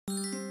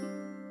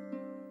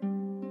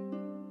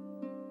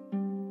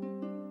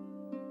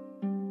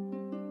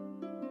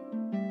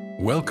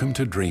Welcome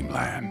to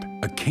Dreamland,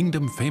 a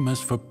kingdom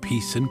famous for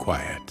peace and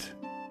quiet.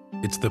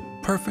 It's the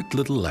perfect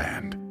little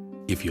land,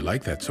 if you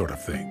like that sort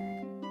of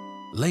thing.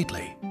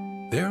 Lately,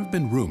 there have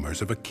been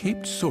rumors of a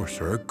caped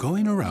sorcerer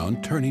going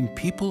around turning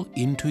people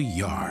into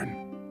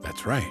yarn.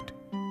 That's right,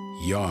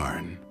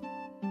 yarn.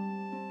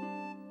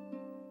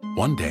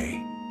 One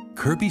day,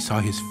 Kirby saw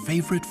his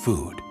favorite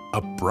food,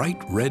 a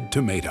bright red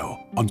tomato,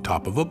 on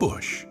top of a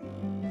bush.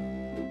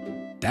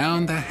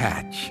 Down the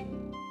hatch.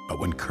 But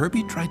when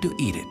Kirby tried to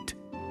eat it,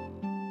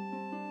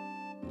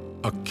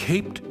 a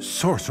caped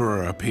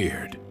sorcerer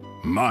appeared.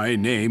 My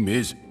name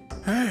is...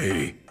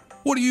 Hey,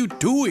 what are you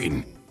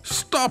doing?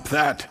 Stop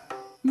that!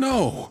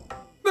 No,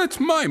 that's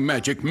my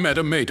magic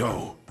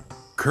metamato.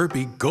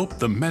 Kirby gulped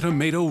the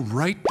metamato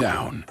right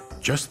down.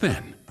 Just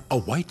then, a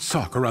white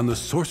sock around the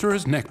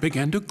sorcerer's neck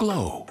began to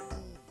glow.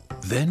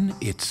 Then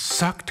it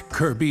sucked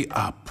Kirby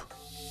up.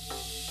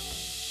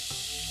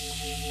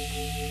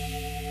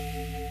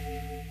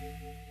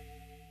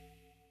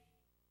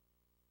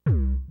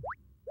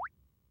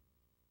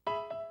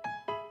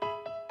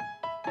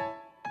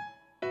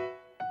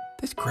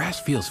 This grass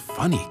feels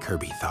funny,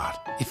 Kirby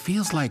thought. It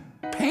feels like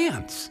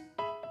pants.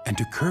 And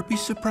to Kirby's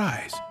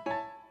surprise,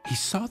 he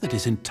saw that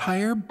his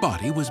entire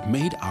body was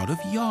made out of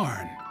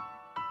yarn.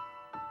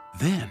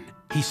 Then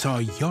he saw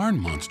a yarn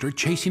monster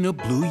chasing a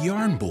blue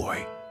yarn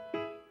boy.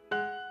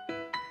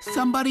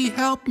 Somebody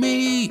help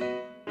me!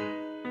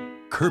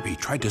 Kirby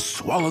tried to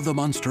swallow the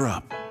monster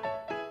up.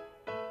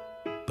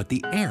 But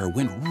the air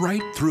went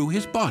right through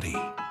his body.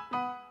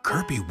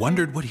 Kirby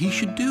wondered what he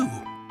should do.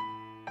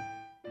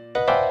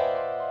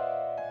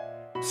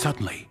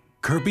 Suddenly,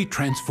 Kirby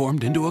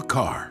transformed into a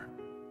car.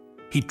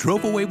 He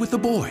drove away with the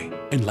boy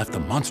and left the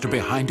monster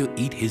behind to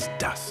eat his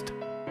dust.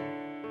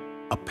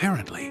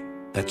 Apparently,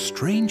 that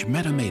strange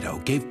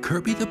metamato gave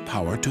Kirby the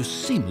power to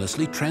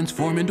seamlessly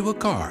transform into a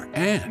car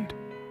and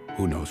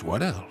who knows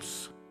what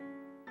else.